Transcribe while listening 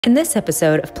In this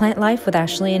episode of Plant Life with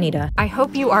Ashley and Anita, I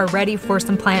hope you are ready for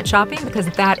some plant shopping because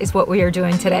that is what we are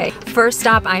doing today. First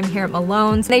stop, I'm here at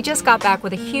Malone's. They just got back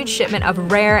with a huge shipment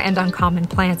of rare and uncommon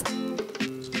plants.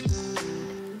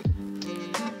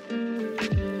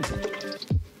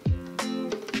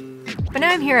 But now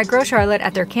I'm here at Grow Charlotte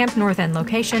at their Camp North End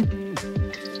location.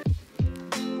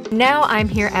 Now I'm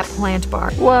here at Plant Bar.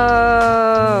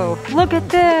 Whoa, look at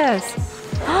this.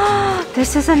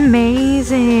 This is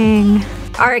amazing.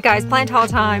 All right guys, plant haul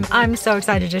time. I'm so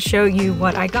excited to show you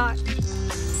what I got.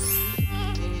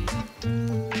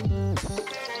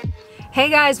 Hey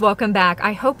guys, welcome back.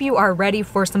 I hope you are ready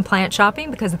for some plant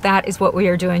shopping because that is what we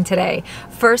are doing today.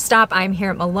 First stop, I'm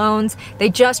here at Malone's. They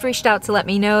just reached out to let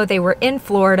me know they were in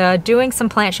Florida doing some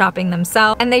plant shopping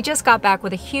themselves, and they just got back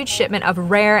with a huge shipment of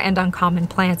rare and uncommon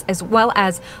plants, as well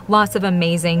as lots of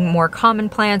amazing, more common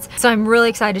plants. So I'm really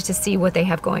excited to see what they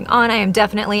have going on. I am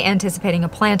definitely anticipating a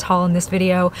plant haul in this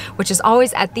video, which is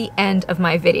always at the end of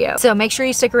my video. So make sure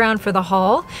you stick around for the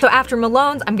haul. So after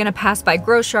Malone's, I'm gonna pass by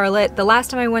Grow Charlotte. The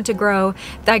last time I went to Grow,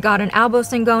 I got an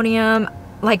albosingonium,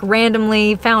 like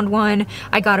randomly found one.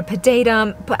 I got a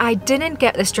pedatum, but I didn't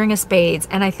get the string of spades,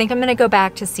 and I think I'm gonna go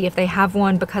back to see if they have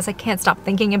one because I can't stop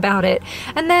thinking about it.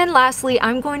 And then lastly,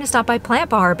 I'm going to stop by Plant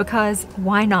Bar because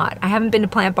why not? I haven't been to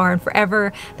Plant Bar in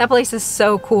forever. That place is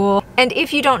so cool. And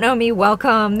if you don't know me,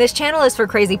 welcome. This channel is for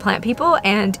crazy plant people,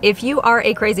 and if you are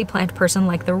a crazy plant person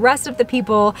like the rest of the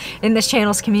people in this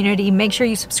channel's community, make sure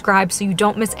you subscribe so you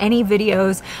don't miss any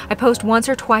videos. I post once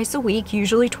or twice a week,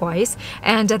 usually twice,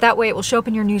 and that way it will show up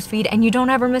in your newsfeed and you don't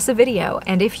ever miss a video.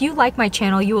 And if you like my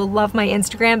channel, you will love my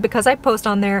Instagram because I post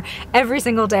on there every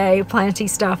single day, planty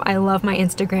stuff. I love my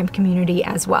Instagram community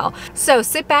as well. So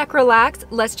sit back, relax,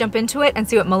 let's jump into it and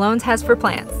see what Malone's has for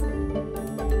plants.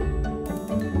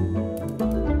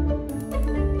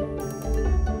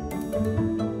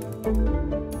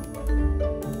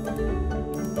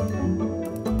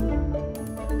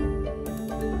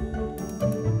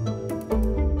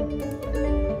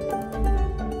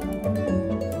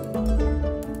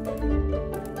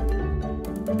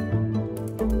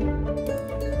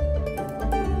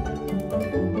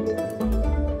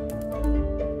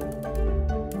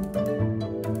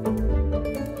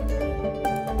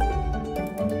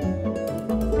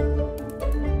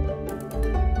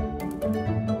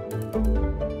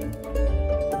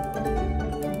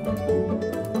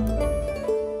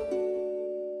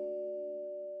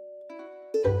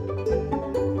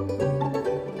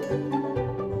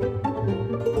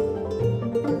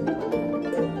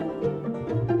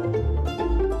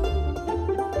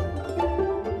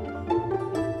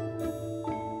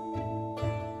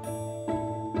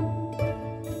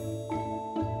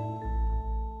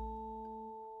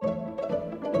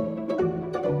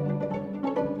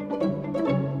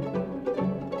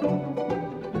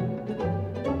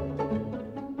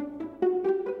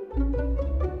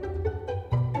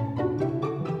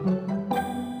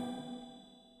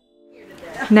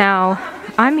 Now,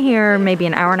 I'm here maybe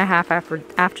an hour and a half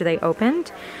after they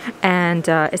opened, and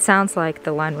it sounds like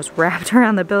the line was wrapped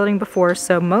around the building before,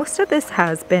 so most of this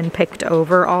has been picked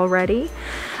over already,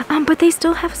 but they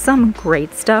still have some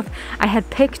great stuff. I had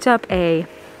picked up a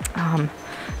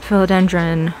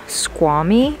philodendron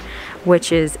squammy,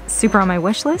 which is super on my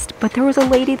wish list, but there was a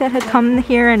lady that had come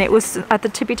here and it was at the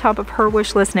tippy top of her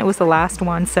wish list and it was the last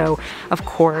one, so of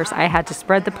course I had to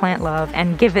spread the plant love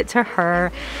and give it to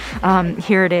her.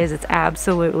 Here it is. It's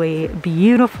absolutely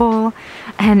beautiful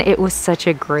and it was such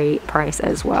a great price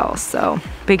as well, so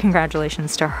big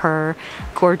congratulations to her.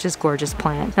 Gorgeous, gorgeous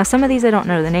plant. Now some of these I don't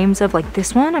know the names of, like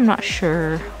this one I'm not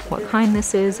sure what kind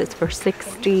this is. It's for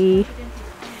 $60.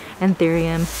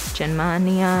 Anthurium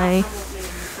genmanii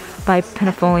by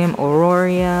Penifolium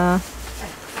aurorea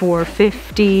for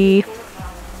 $50.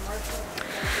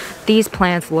 These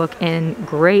plants look in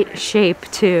great shape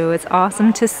too. It's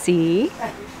awesome to see.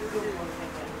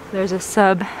 There's a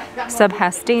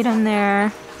subhastatum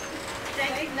there.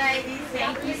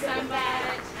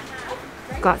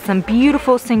 Got some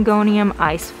beautiful Syngonium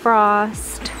ice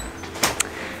frost.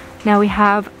 Now we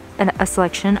have a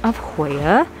selection of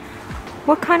Hoya.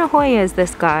 What kind of Hoya is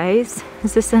this, guys?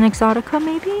 Is this an exotica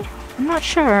maybe? I'm not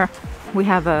sure. We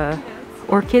have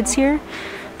orchids here.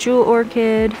 Jewel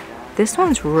orchid. This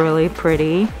one's really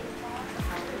pretty.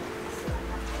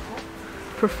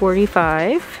 For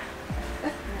 $45.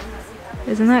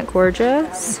 Isn't that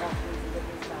gorgeous?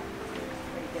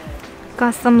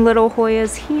 Got some little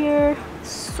Hoyas here.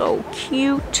 So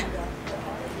cute.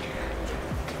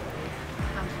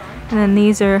 And then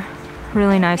these are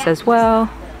really nice as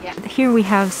well. Here we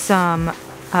have some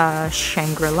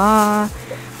Shangri-La.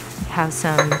 Have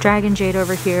some dragon jade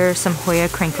over here, some Hoya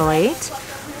crinklate,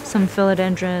 some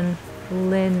philodendron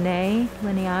linnei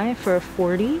for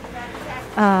 40.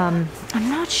 I'm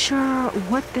not sure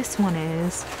what this one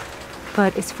is,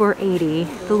 but it's for 80.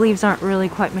 The leaves aren't really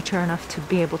quite mature enough to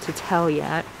be able to tell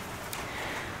yet.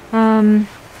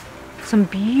 Some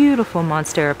beautiful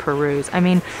Monstera perus. I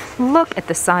mean, look at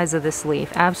the size of this leaf.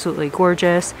 Absolutely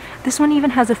gorgeous. This one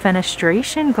even has a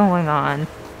fenestration going on.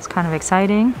 It's kind of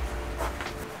exciting.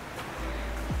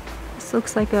 This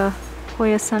looks like a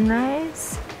Hoya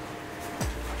sunrise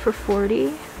for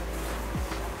 40.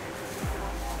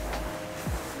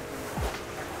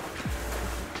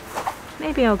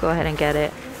 Maybe I'll go ahead and get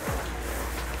it.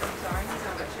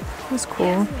 That's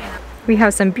cool. We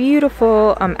have some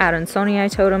beautiful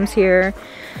Adansonii totems here,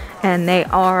 and they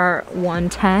are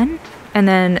 110. And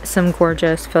then some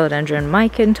gorgeous philodendron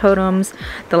mican totems.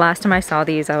 The last time I saw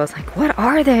these, I was like, what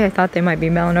are they? I thought they might be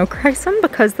melanochrysum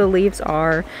because the leaves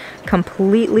are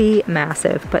completely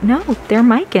massive. But no, they're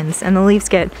micans, and the leaves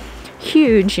get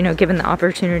huge, you know, given the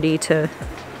opportunity to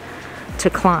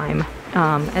climb.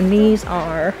 And these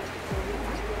are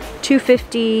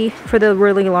 $250 for the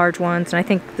really large ones, and I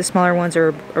think the smaller ones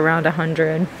are around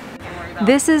 $100.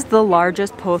 This is the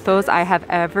largest pothos I have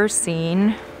ever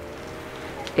seen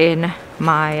in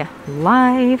my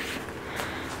life.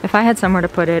 If I had somewhere to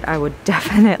put it, I would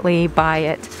definitely buy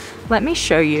it. Let me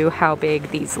show you how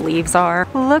big these leaves are.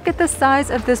 Look at the size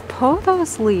of this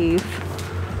pothos leaf.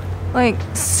 Like,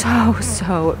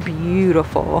 so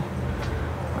beautiful.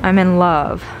 I'm in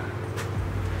love.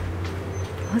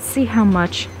 Let's see how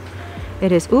much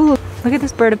it is. Ooh, look at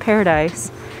this bird of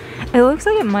paradise. It looks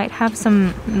like it might have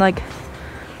some like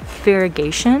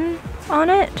variegation on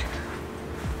it.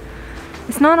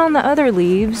 It's not on the other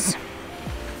leaves,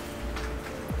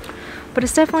 but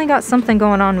it's definitely got something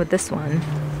going on with this one.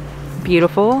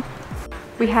 Beautiful.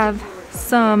 We have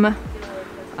some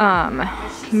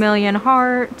million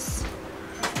hearts.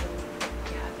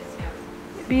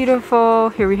 Beautiful.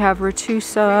 Here we have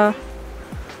retusa.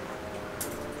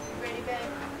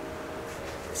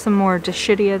 Some more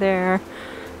Dischidia there.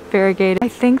 Variegated. I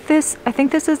think this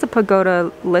is a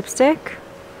pagoda lipstick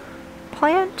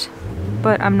plant,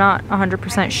 but I'm not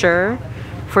 100% sure.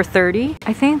 For 30.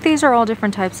 I think these are all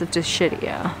different types of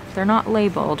Dischidia. They're not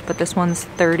labeled, but this one's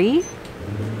 30.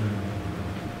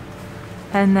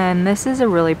 And then this is a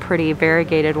really pretty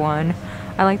variegated one.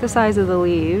 I like the size of the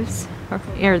leaves,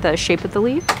 or the shape of the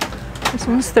leaf. This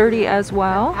one's 30 as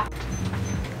well.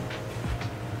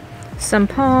 Some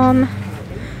palm.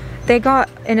 They got,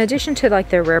 in addition to like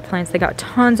their rare plants, they got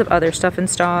tons of other stuff in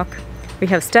stock. We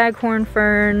have staghorn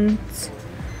ferns,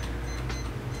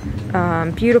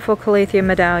 beautiful calathea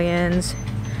medallions,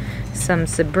 some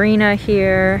Sabrina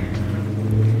here,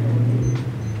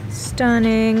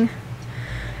 stunning,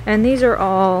 and these are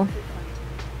all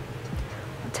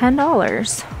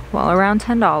 $10, well, around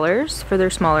 $10 for their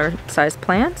smaller size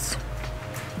plants.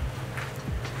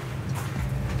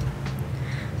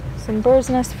 Some bird's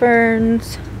nest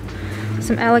ferns,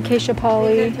 some alocasia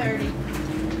poly,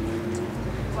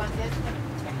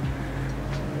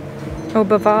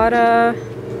 obavada,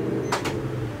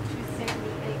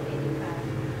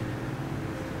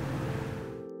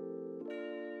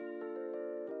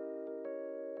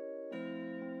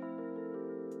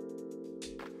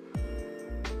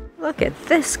 look at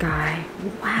this guy.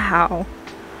 Wow,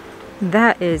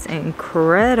 that is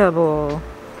incredible.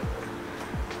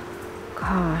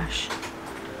 Gosh.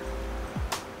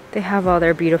 They have all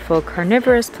their beautiful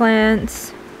carnivorous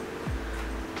plants.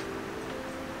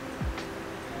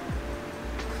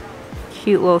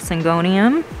 Cute little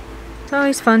syngonium. It's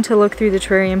always fun to look through the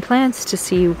terrarium plants to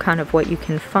see kind of what you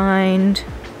can find.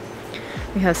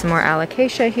 We have some more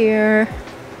alocasia here.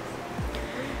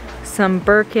 Some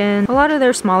Birkin. A lot of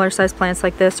their smaller size plants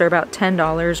like this are about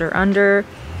 $10 or under.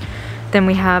 Then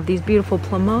we have these beautiful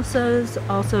plumosas,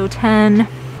 also 10.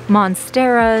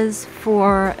 Monsteras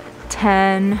for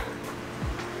 10.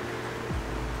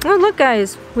 Oh, look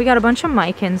guys, we got a bunch of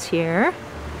micans here.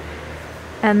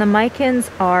 And the micans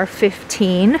are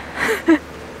 15.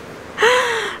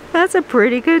 That's a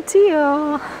pretty good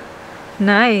deal.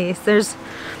 Nice, there's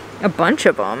a bunch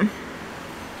of them.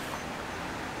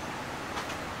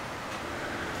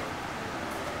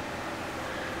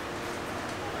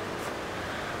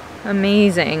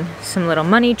 Amazing. Some little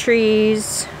money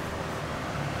trees.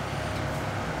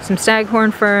 Some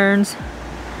staghorn ferns.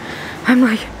 I'm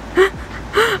like,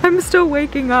 I'm still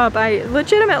waking up. I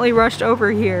legitimately rushed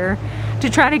over here to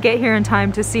try to get here in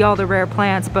time to see all the rare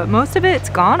plants, but most of it's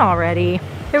gone already.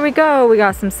 Here we go. We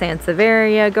got some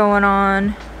Sansevieria going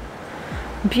on.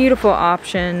 Beautiful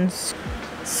options.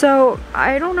 So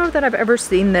I don't know that I've ever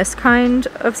seen this kind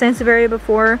of Sansevieria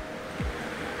before.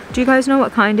 Do you guys know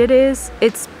what kind it is?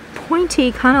 It's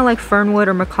pointy, kind of like fernwood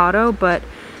or mikado, but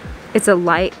it's a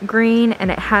light green and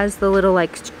it has the little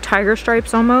like tiger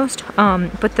stripes almost.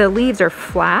 But the leaves are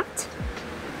flat.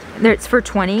 It's for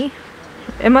 20.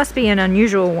 It must be an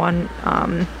unusual one.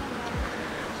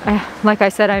 Like I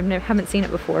said, haven't seen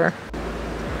it before.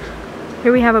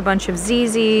 Here we have a bunch of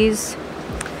ZZs.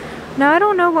 Now I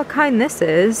don't know what kind this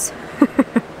is.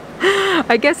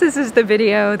 I guess this is the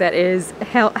video that is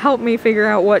help me figure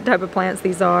out what type of plants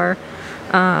these are.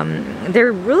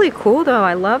 They're really cool though.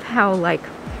 I love how like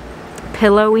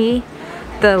pillowy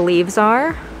the leaves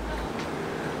are.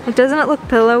 Like, doesn't it look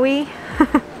pillowy?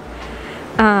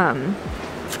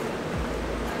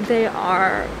 They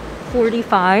are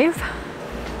 45.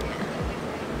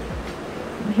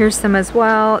 Here's some as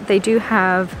well. They do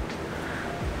have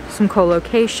some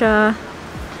colocasia.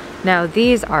 Now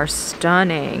these are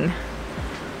stunning.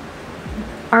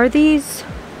 Are these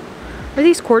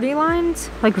cordylines?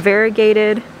 Like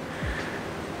variegated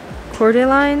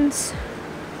cordylines?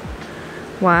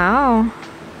 Wow.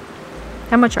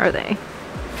 How much are they?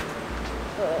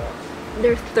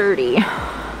 They're 30.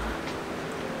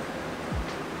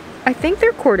 I think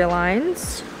they're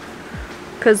cordylines.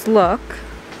 Cause look.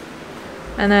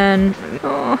 And then,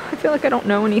 oh, I feel like I don't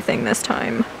know anything this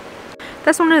time.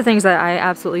 That's one of the things that I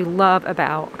absolutely love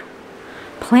about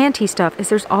planty stuff is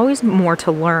there's always more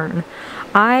to learn.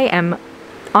 I am,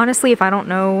 honestly, if I don't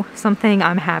know something,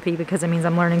 I'm happy because it means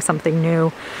I'm learning something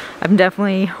new. I'm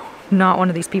definitely not one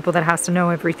of these people that has to know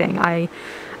everything. I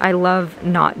love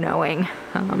not knowing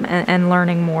and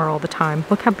learning more all the time.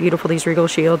 Look how beautiful these regal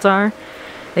shields are.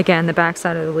 Again, the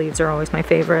backside of the leaves are always my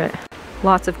favorite.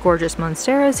 Lots of gorgeous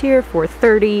monsteras here for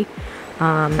 30,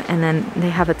 and then they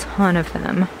have a ton of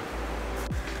them.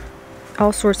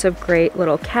 All sorts of great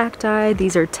little cacti.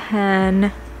 These are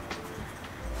 10.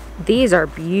 These are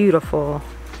beautiful,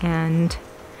 and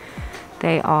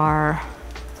they are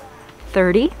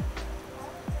 30.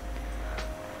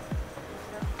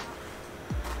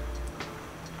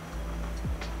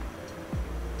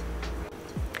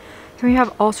 Here we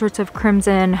have all sorts of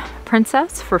crimson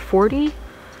princess for 40.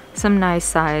 Some nice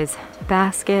size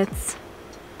baskets.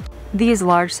 These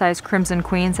large size crimson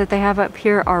queens that they have up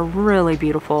here are really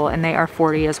beautiful, and they are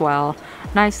 40 as well.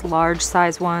 Nice large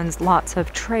size ones, lots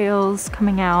of trails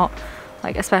coming out,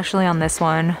 like especially on this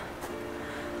one.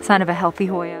 Sign of a healthy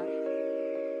Hoya.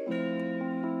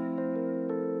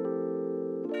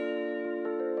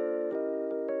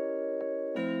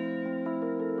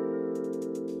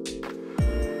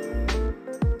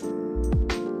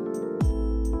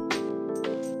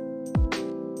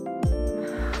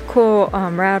 Cool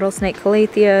rattlesnake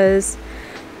calatheas,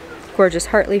 gorgeous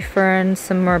heartleaf ferns,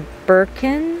 some more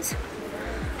Birkins.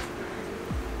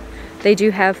 They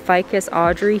do have Ficus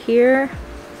Audrey here.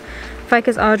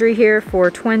 Ficus Audrey here for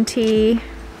 20.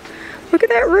 Look at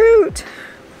that root!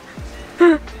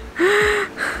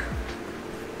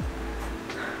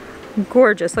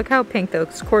 Gorgeous. Look how pink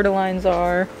those cordylines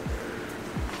are.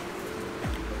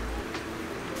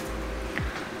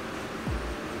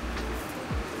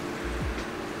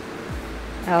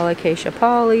 Alocasia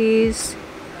polys,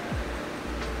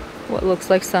 what looks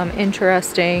like some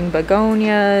interesting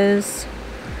begonias,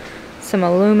 some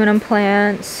aluminum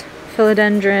plants,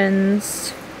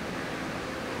 philodendrons,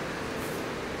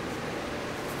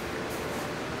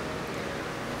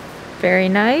 very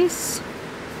nice.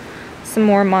 Some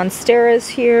more monsteras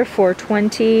here for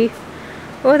 20.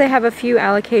 Oh, they have a few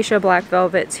alocasia black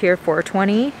velvets here for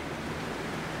 20.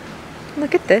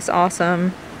 Look at this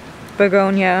awesome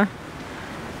begonia.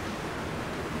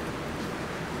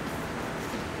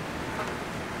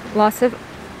 Lots of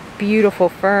beautiful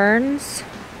ferns.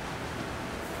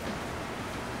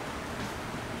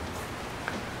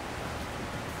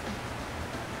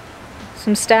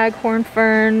 Some staghorn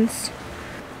ferns.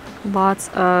 Lots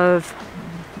of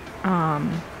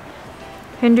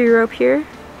Hindu Europe here,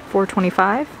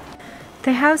 $4.25.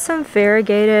 They have some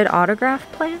variegated autograph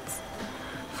plants,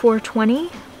 $4.20.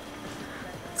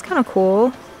 It's kind of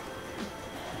cool.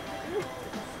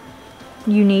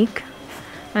 Unique.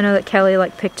 I know that Kelly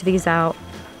like picked these out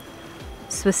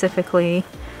specifically.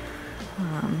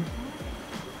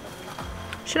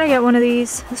 Should I get one of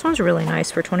these? This one's really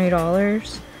nice for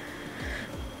 $20.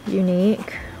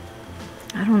 Unique.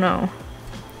 I don't know.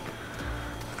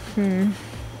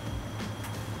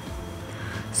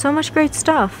 So much great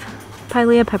stuff.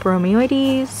 Pilea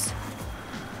peperomioides.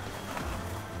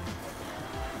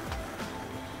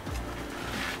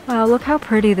 Wow, look how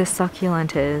pretty this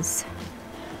succulent is.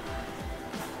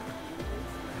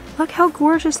 Look how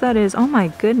gorgeous that is. Oh my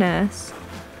goodness.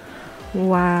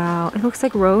 Wow, it looks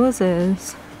like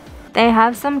roses. They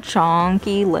have some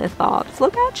chonky lithops.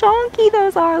 Look how chonky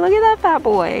those are. Look at that fat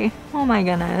boy. Oh my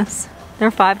goodness.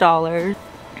 They're $5.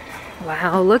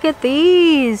 Wow, look at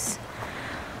these.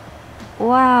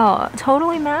 Wow,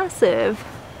 totally massive.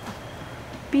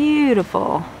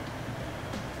 Beautiful.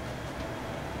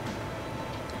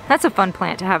 That's a fun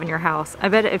plant to have in your house. I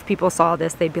bet if people saw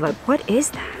this, they'd be like, what is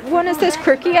that? What is this,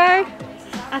 Crooked Eye?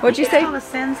 What'd you say?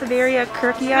 Sansevieria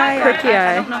kirkii.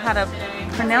 I don't know how to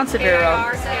pronounce it very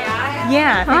well.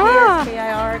 Yeah, I think it is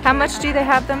K-I-R. How much do they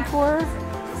have them for?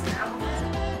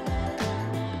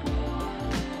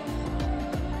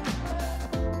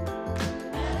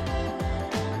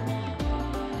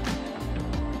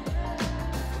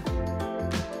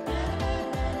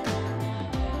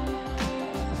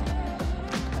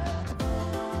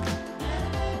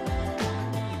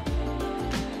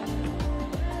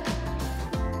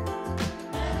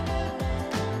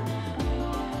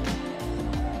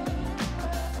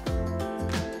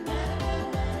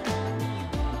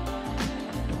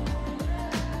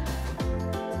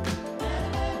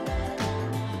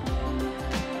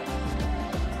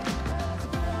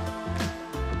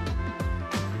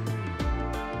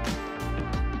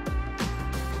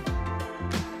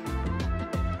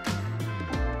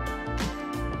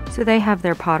 So they have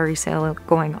their pottery sale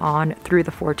going on through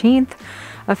the 14th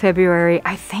of February.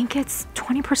 I think it's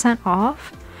 20%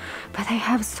 off, but they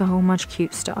have so much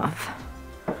cute stuff.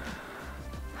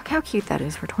 Look how cute that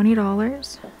is for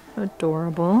 $20.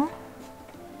 Adorable.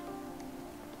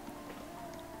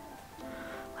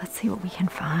 Let's see what we can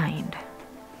find.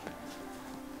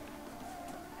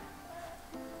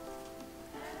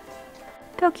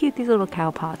 Look how cute these little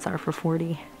cow pots are for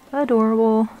 $40.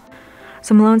 Adorable.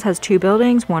 So Malone's has 2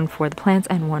 buildings, one for the plants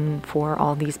and one for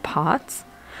all these pots.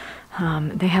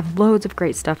 They have loads of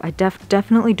great stuff. I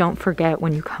definitely don't forget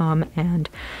when you come and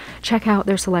check out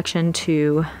their selection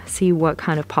to see what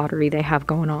kind of pottery they have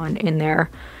going on in their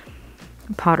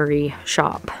pottery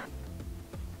shop.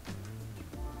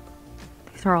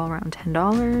 These are all around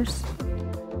 $10.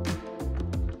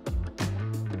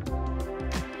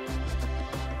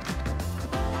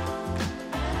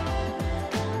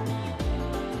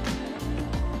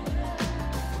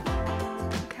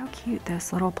 Cute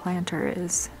this little planter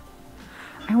is.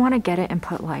 I want to get it and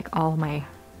put like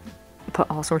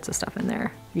put all sorts of stuff in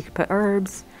there. You could put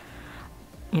herbs.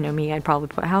 You know me, I'd probably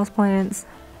put houseplants.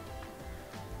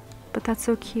 But that's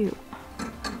so cute.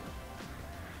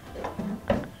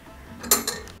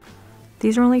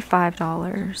 These are only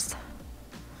 $5.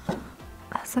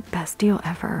 That's the best deal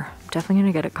ever. I'm definitely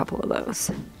gonna get a couple of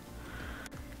those.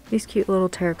 These cute little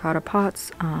terracotta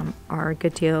pots are a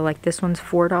good deal. Like this one's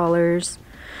 $4.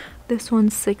 This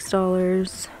one's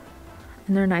 $6,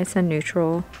 and they're nice and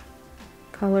neutral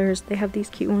colors. They have these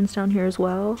cute ones down here as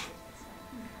well,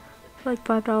 for like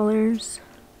 $5.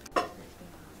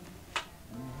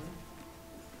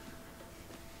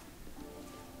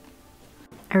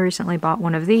 I recently bought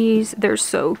one of these. They're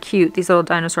so cute. These little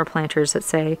dinosaur planters that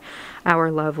say,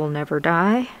 "Our love will never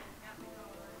die."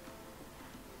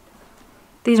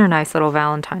 These are nice little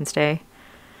Valentine's Day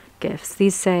gifts.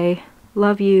 These say,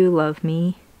 "Love you, love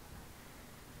me."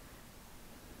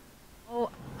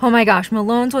 Oh my gosh,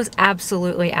 Malone's was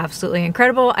absolutely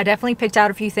incredible. I definitely picked out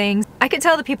a few things. I could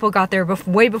tell the people got there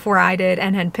way before I did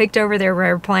and had picked over their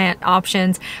rare plant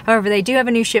options. However, they do have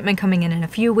a new shipment coming in a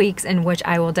few weeks, in which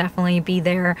I will definitely be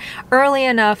there early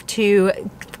enough to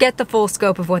get the full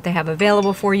scope of what they have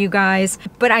available for you guys.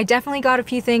 But I definitely got a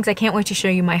few things. I can't wait to show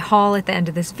you my haul at the end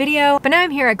of this video. But now I'm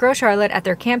here at Grow Charlotte at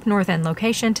their Camp North End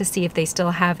location to see if they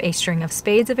still have a string of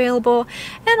spades available,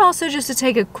 and also just to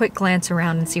take a quick glance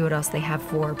around and see what else they have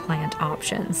for plant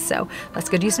options. So let's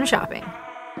go do some shopping.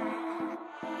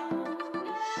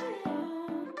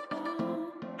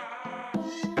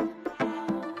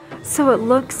 So it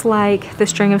looks like the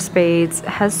string of spades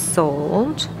has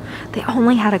sold. They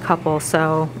only had a couple,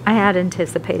 so I had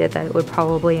anticipated that it would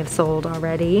probably have sold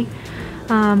already.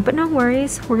 But no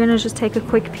worries, we're gonna just take a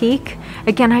quick peek.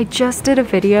 Again, I just did a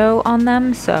video on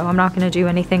them, so I'm not gonna do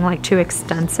anything like too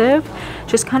extensive.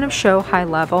 Just kind of show high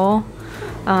level.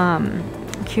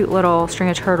 Cute little string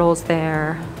of turtles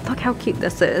there. Look how cute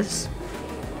this is.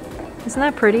 Isn't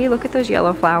that pretty? Look at those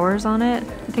yellow flowers on it.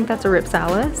 I think that's a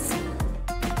Ripsalis.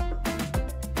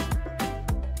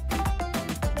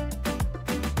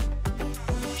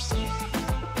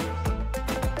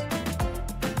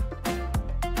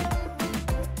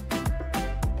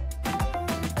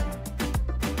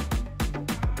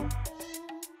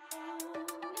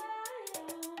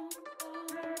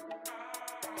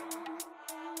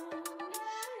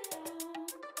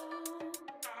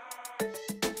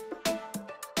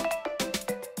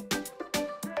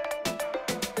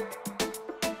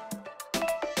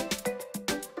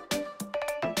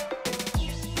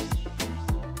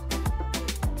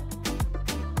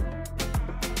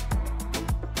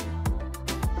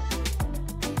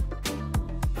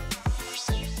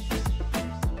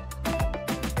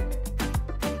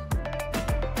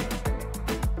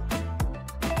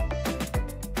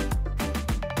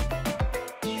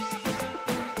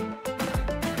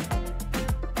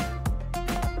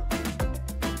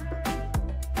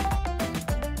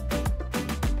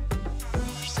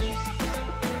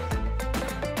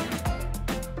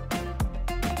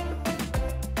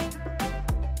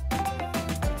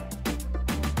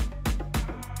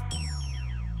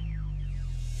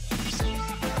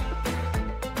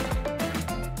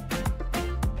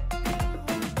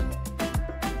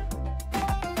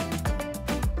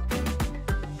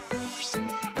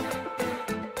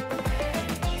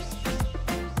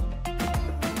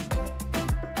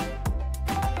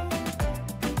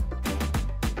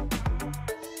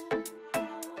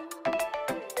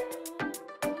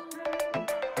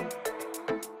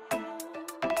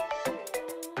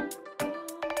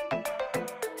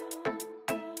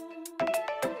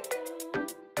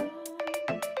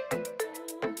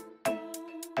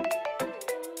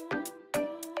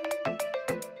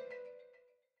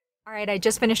 All right, I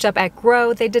just finished up at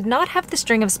Grow. They did not have the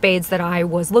string of spades that I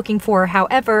was looking for.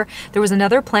 However, there was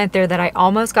another plant there that I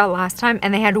almost got last time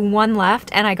and they had one left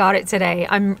and I got it today.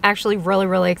 I'm actually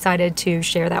really excited to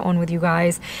share that one with you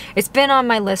guys. It's been on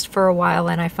my list for a while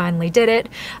and I finally did it.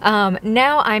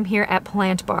 Now I'm here at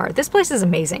Plant Bar. This place is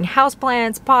amazing.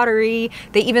 Houseplants, pottery,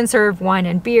 they even serve wine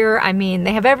and beer. I mean,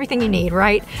 they have everything you need,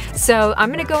 right? So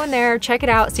I'm gonna go in there, check it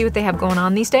out, see what they have going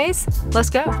on these days. Let's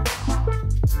go.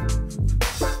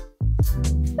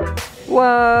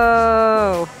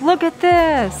 Whoa, look at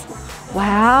this.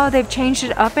 Wow, they've changed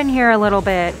it up in here a little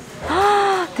bit.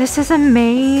 This is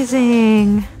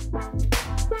amazing.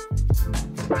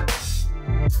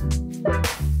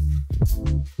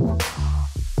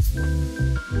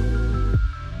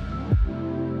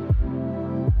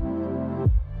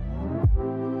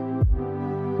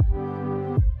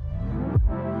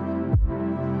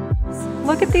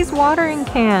 Look at these watering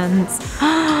cans.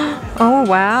 Oh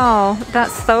wow,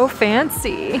 that's so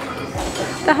fancy.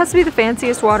 That has to be the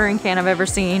fanciest watering can I've ever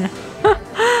seen.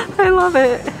 I love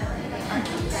it.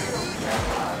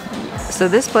 So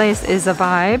this place is a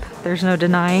vibe. There's no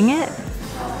denying it.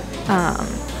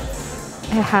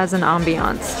 It has an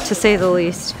ambiance, to say the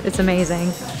least. It's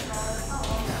amazing.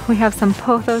 We have some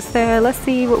pothos there. Let's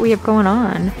see what we have going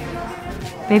on.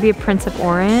 Maybe a Prince of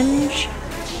Orange.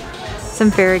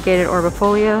 Some variegated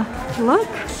orbifolia. Look,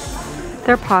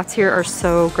 their pots here are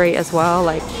so great as well.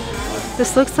 Like,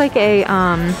 this looks like a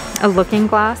looking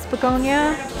glass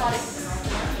begonia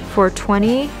for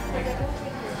 $20.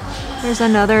 There's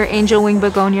another angel wing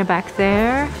begonia back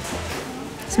there.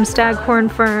 Some staghorn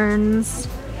ferns.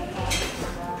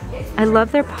 I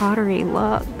love their pottery.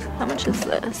 Look, how much is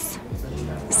this?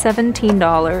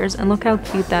 $17, and look how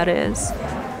cute that is.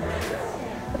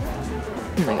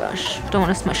 Oh my gosh, don't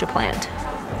want to smush a plant.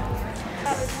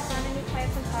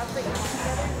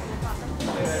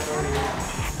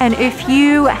 And if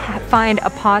you find a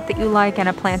pot that you like and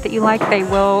a plant that you like, they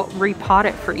will repot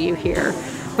it for you here,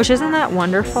 which isn't that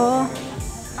wonderful?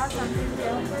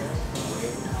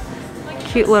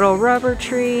 Cute little rubber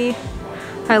tree.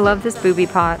 I love this booby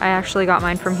pot. I actually got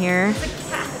mine from here.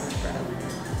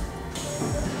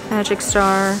 Magic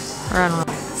Star, or I don't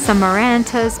know. Some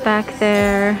Marantas back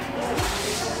there.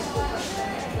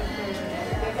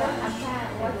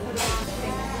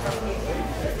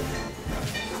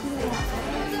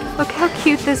 Look how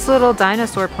cute this little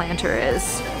dinosaur planter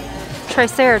is.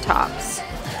 Triceratops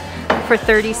for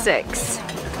 $36.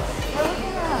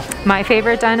 My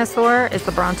favorite dinosaur is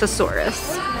the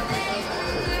Brontosaurus.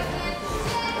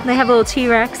 They have little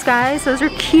T-Rex guys. Those are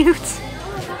cute.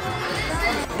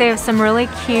 They have some really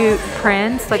cute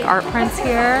prints, like art prints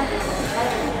here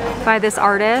by this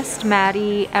artist,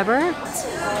 Maddie Ebert.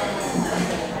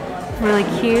 Really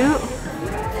cute.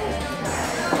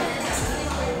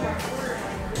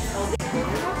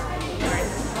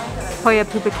 Hoya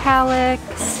pupicalix.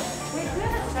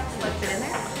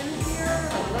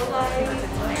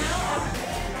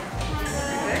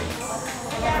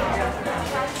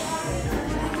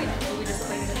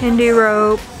 Indie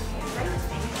rope.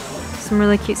 Some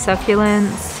really cute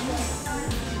succulents.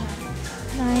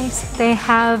 Nice. They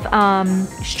have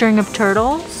string of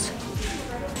turtles.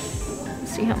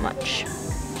 Let's see how much.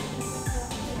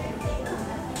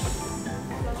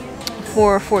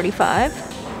 For $45.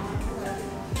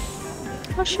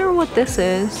 Not sure what this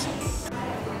is.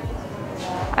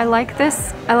 I like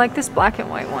this black and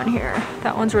white one here.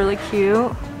 That one's really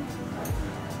cute.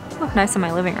 Look nice in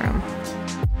my living room.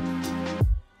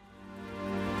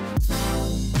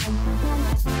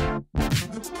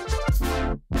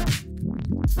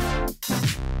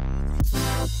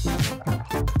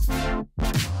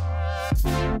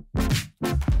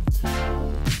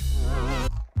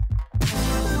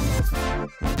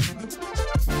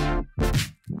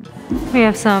 We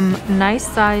have some nice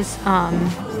size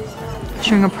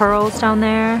string of pearls down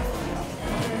there.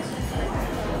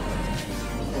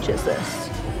 Which is this?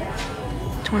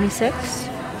 26?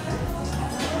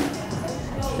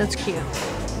 That's cute.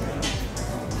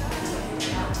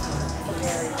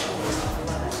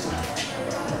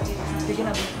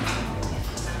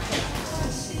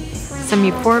 Some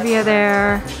euphorbia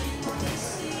there.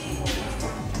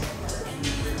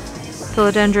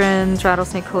 Philodendrons,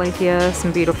 rattlesnake calathea,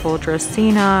 some beautiful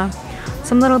dracaena,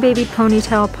 some little baby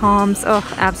ponytail palms, oh,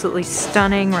 absolutely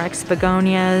stunning Rex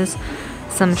begonias,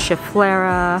 some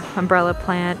schefflera, umbrella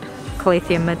plant,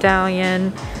 calathea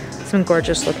medallion, some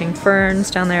gorgeous looking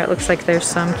ferns down there. It looks like there's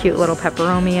some cute little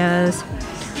peperomias,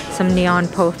 some neon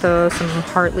pothos, some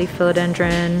heartleaf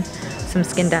philodendron, some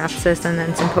scindapsus, and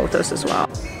then some pothos as well.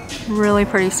 Really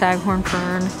pretty staghorn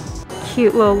fern.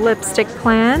 Cute little lipstick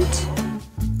plant.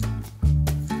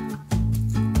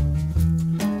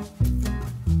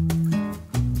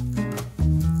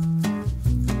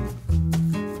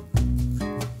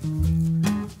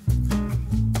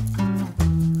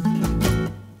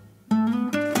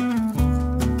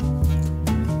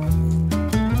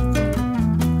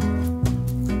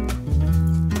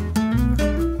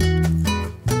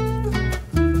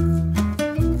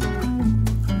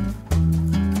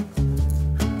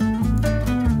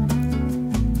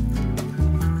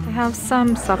 Have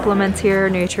some supplements here,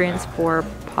 nutrients for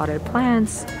potted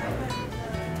plants.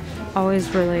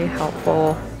 Always really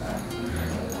helpful.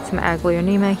 Some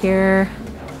aglaonema here.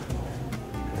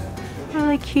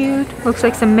 Really cute. Looks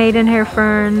like some maidenhair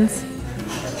ferns.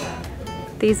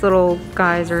 These little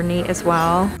guys are neat as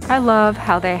well. I love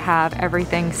how they have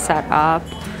everything set up.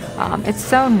 It's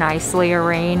so nicely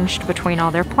arranged between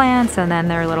all their plants and then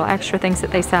their little extra things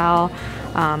that they sell.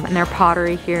 And their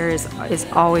pottery here is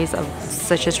always of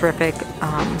such a terrific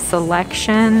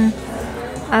selection.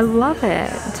 I love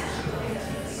it.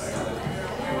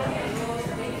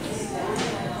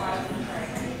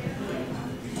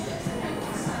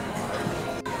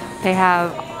 They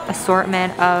have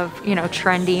assortment of, you know,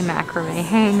 trendy macrame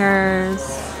hangers.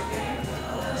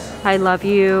 I love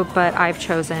you, but I've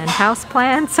chosen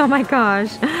houseplants. Oh my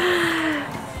gosh.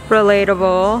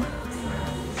 Relatable.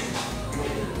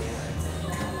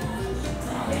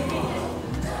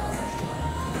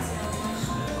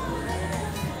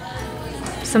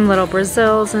 Some little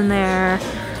Brazils in there.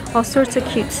 All sorts of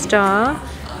cute stuff.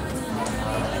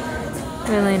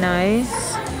 Really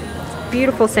nice.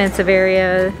 Beautiful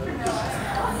Sansevieria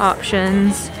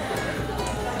options.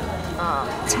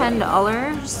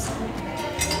 $10.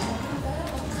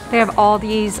 They have all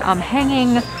these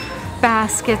hanging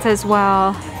baskets as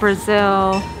well.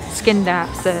 Brazil,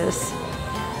 scindapsus,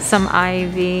 some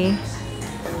ivy,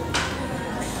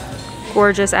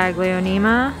 gorgeous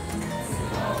aglaonema.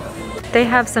 They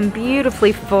have some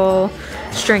beautifully full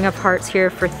string of hearts here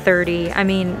for $30. I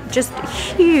mean, just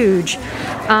huge.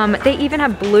 They even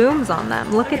have blooms on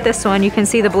them. Look at this one. You can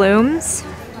see the blooms.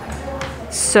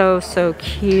 So, so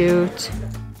cute.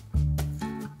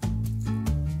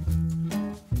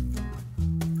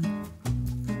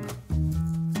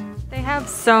 They have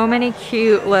so many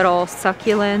cute little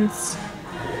succulents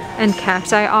and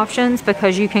cacti options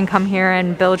because you can come here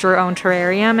and build your own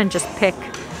terrarium and just pick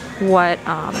what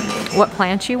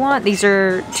plants you want. These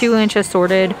are 2-inch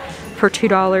assorted for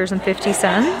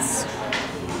 $2.50.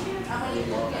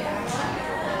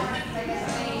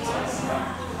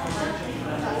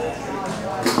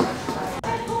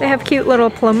 They have cute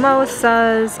little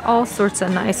plumosas, all sorts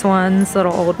of nice ones,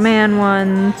 little old man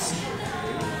ones.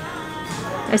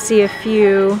 I see a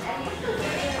few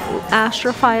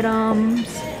astrophytums.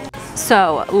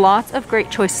 So lots of great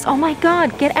choices. Oh my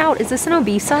god, get out. Is this an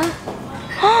Obesa?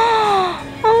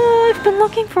 Oh, I've been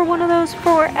looking for one of those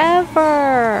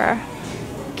forever.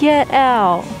 Get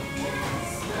out.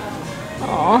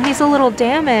 Oh, he's a little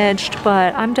damaged,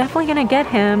 but I'm definitely gonna get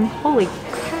him. Holy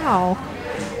cow.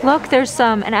 Look, there's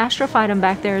an astrophytum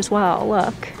back there as well.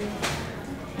 Look.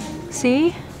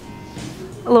 See?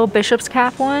 A little bishop's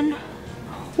cap one.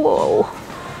 Whoa.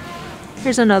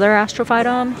 Here's another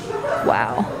astrophytum.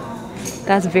 Wow.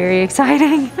 That's very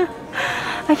exciting.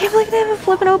 I can't believe they have a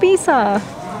flippin' Obesa.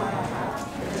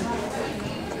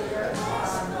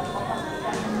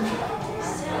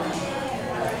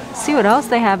 see what else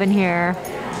they have in here.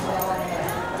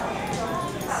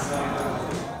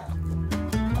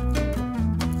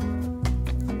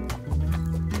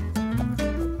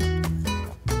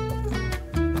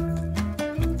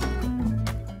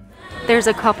 There's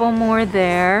a couple more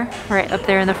there, right up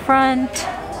there in the front.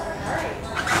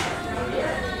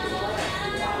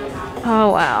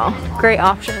 Oh wow, great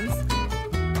options.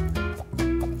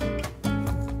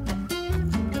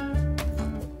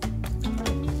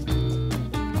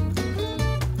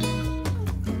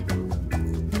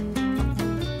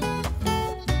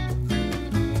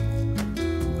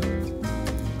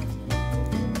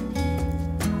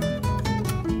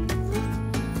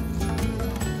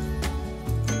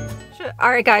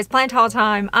 Alright guys, plant haul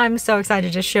time. I'm so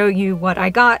excited to show you what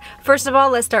I got. First of all,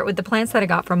 let's start with the plants that I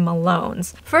got from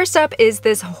Malone's. First up is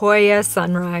this Hoya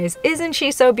Sunrise. Isn't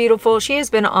she so beautiful? She has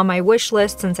been on my wish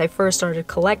list since I first started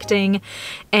collecting,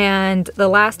 and the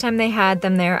last time they had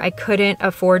them there, I couldn't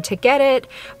afford to get it,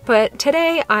 but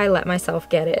today I let myself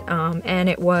get it, and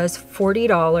it was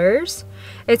 $40.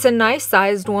 It's a nice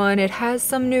sized one. It has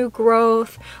some new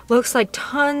growth, looks like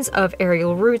tons of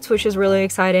aerial roots, which is really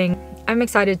exciting. I'm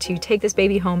excited to take this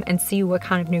baby home and see what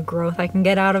kind of new growth I can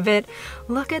get out of it.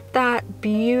 Look at that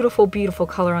beautiful, beautiful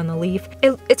color on the leaf.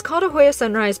 It's called a Hoya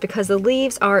Sunrise because the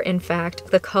leaves are in fact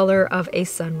the color of a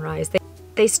sunrise.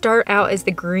 They start out as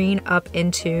the green up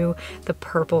into the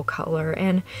purple color,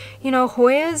 and you know,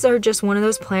 Hoyas are just one of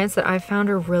those plants that I found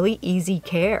are really easy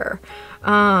care.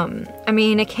 I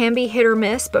mean, it can be hit or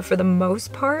miss, but for the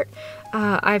most part,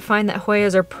 I find that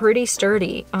Hoyas are pretty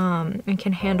sturdy and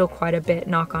can handle quite a bit,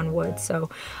 knock on wood.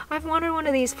 So I've wanted one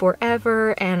of these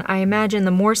forever, and I imagine the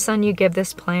more sun you give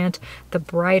this plant, the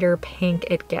brighter pink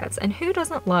it gets. And who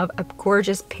doesn't love a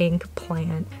gorgeous pink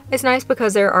plant? It's nice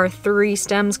because there are 3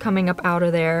 stems coming up out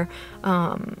of there.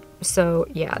 So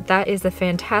yeah, that is a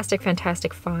fantastic,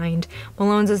 fantastic find.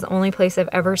 Malone's is the only place I've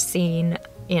ever seen,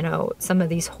 you know, some of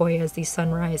these Hoyas, these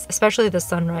sunrise, especially the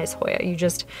sunrise Hoya. You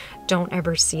just don't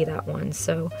ever see that one.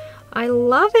 So I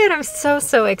love it. I'm so,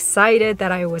 so excited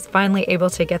that I was finally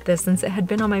able to get this since it had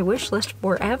been on my wish list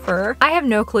forever. I have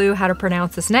no clue how to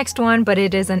pronounce this next one, but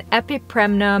it is an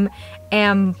Epipremnum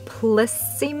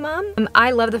amplissimum.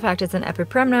 I love the fact it's an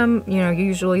epipremnum. You know,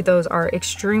 usually those are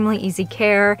extremely easy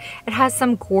care. It has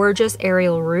some gorgeous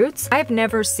aerial roots. I've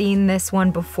never seen this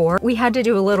one before. We had to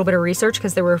do a little bit of research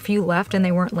because there were a few left and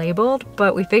they weren't labeled,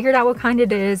 but we figured out what kind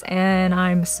it is, and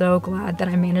I'm so glad that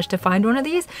I managed to find one of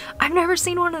these. I've never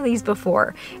seen one of these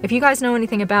before. If you guys know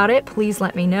anything about it, please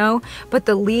let me know. But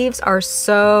the leaves are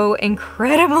so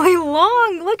incredibly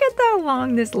long. Look at how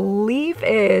long this leaf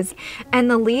is.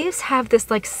 And the leaves have this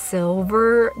like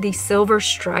these silver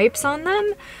stripes on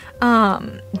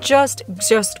them. Just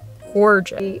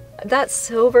gorgeous. That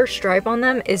silver stripe on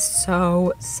them is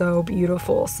so, so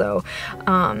beautiful. So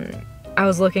I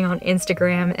was looking on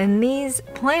Instagram and these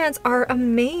plants are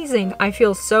amazing. I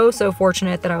feel so, so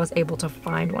fortunate that I was able to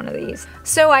find one of these.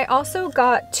 So I also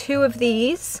got 2 of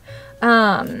these.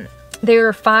 They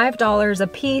were $5 a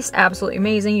piece, absolutely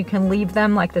amazing. You can leave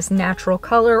them like this natural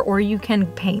color or you can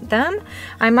paint them.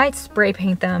 I might spray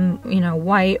paint them, you know,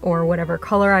 white or whatever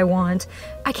color I want.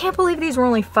 I can't believe these were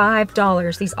only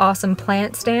 $5, these awesome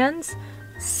plant stands.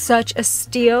 Such a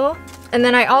steal. And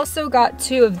then I also got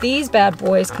 2 of these bad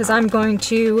boys because I'm going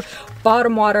to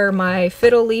bottom water my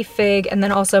fiddle leaf fig and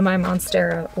then also my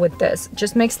monstera with this.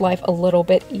 Just makes life a little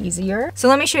bit easier. So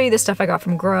let me show you the stuff I got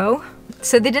from Grow.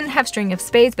 So they didn't have string of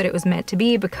spades, but it was meant to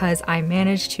be because I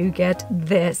managed to get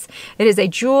this. It is a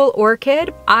jewel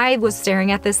orchid. I was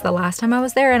staring at this the last time I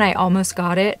was there and I almost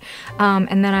got it.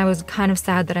 And then I was kind of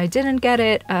sad that I didn't get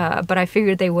it, but I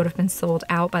figured they would have been sold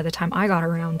out by the time I got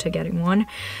around to getting one.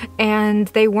 And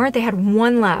they weren't. They had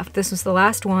 1 left. This was the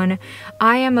last one.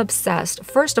 I am obsessed.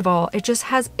 First of all, it just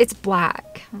has, it's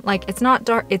black. Like, it's not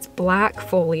dark, it's black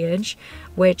foliage,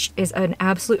 which is an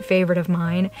absolute favorite of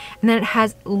mine. And then it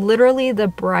has literally the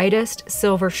brightest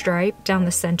silver stripe down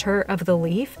the center of the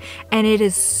leaf. And it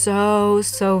is so,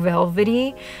 so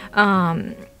velvety.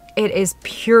 It is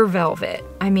pure velvet.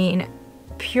 I mean,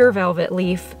 pure velvet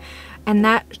leaf. And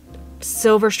that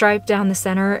silver stripe down the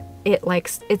center, it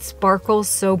sparkles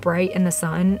so bright in the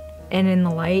sun and in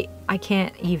the light. I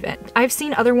can't even. I've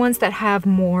seen other ones that have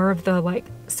more of the like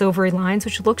silvery lines,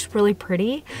 which looks really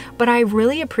pretty, but I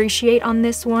really appreciate on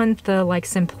this one the like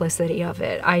simplicity of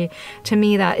it. To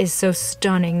me that is so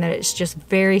stunning that it's just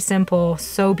very simple,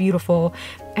 so beautiful,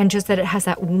 and just that it has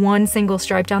that one single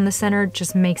stripe down the center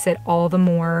just makes it all the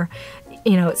more,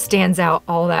 you know, it stands out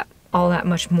all that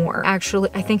much more. Actually,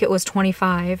 I think it was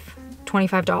 $25.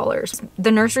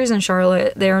 The nurseries in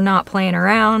Charlotte, they're not playing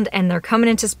around and they're coming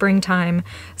into springtime.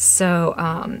 So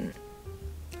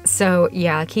So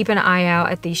yeah, keep an eye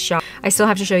out at these shops. I still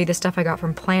have to show you the stuff I got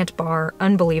from Plant Bar.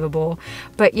 Unbelievable.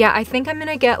 But yeah, I think I'm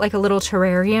gonna get like a little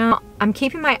terrarium. I'm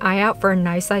keeping my eye out for a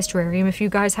nice sized terrarium. If you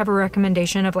guys have a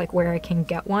recommendation of like where I can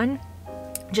get one,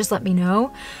 just let me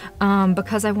know,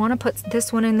 because I want to put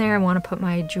this one in there. I want to put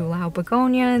my Julao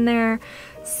begonia in there.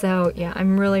 So yeah,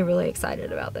 I'm really, really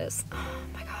excited about this. Oh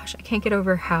my gosh, I can't get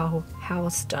over how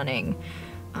stunning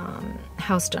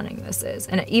this is.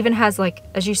 And it even has, like,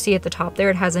 as you see at the top there,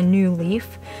 it has a new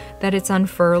leaf that it's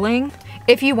unfurling.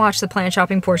 If you watch the plant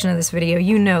shopping portion of this video,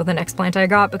 you know the next plant I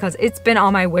got, because it's been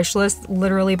on my wish list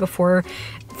literally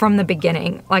from the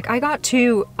beginning. Like, I got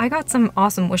some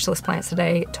awesome wish list plants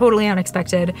today, totally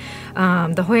unexpected.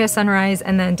 The Hoya Sunrise,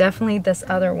 and then definitely this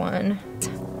other one.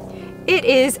 It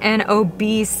is an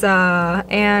Obesa,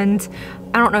 and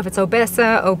I don't know if it's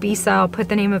Obesa, I'll put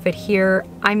the name of it here.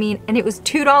 I mean, and it was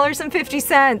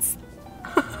 $2.50.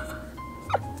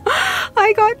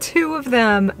 I got 2 of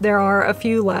them. There are a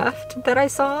few left that I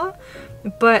saw,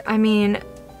 but I mean,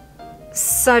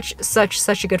 such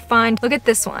a good find. Look at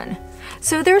this one.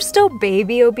 So they're still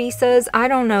baby Obesas. I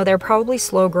don't know, they're probably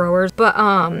slow growers, but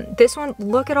this one,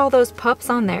 look at all those pups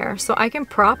on there. So I can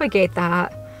propagate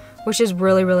that, which is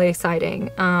really, really exciting.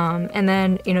 And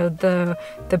then, you know, the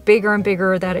bigger and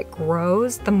bigger that it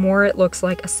grows, the more it looks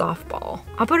like a softball.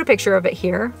 I'll put a picture of it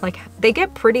here. Like, they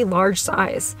get pretty large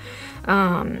size,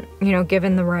 you know,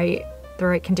 given the right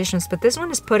conditions. But this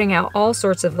one is putting out all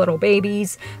sorts of little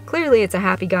babies. Clearly it's a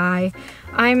happy guy.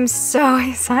 I'm so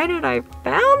excited I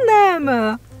found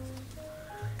them.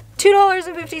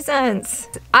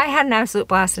 $2.50. I had an absolute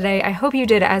blast today. I hope you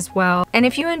did as well. And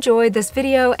if you enjoyed this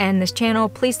video and this channel,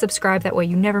 please subscribe. That way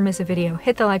you never miss a video.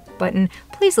 Hit the like button.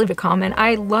 Please leave a comment.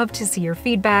 I love to see your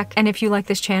feedback. And if you like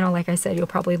this channel, like I said, you'll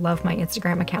probably love my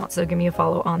Instagram account, so give me a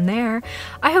follow on there.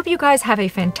 I hope you guys have a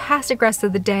fantastic rest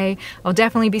of the day. I'll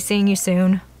definitely be seeing you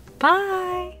soon.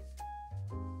 Bye.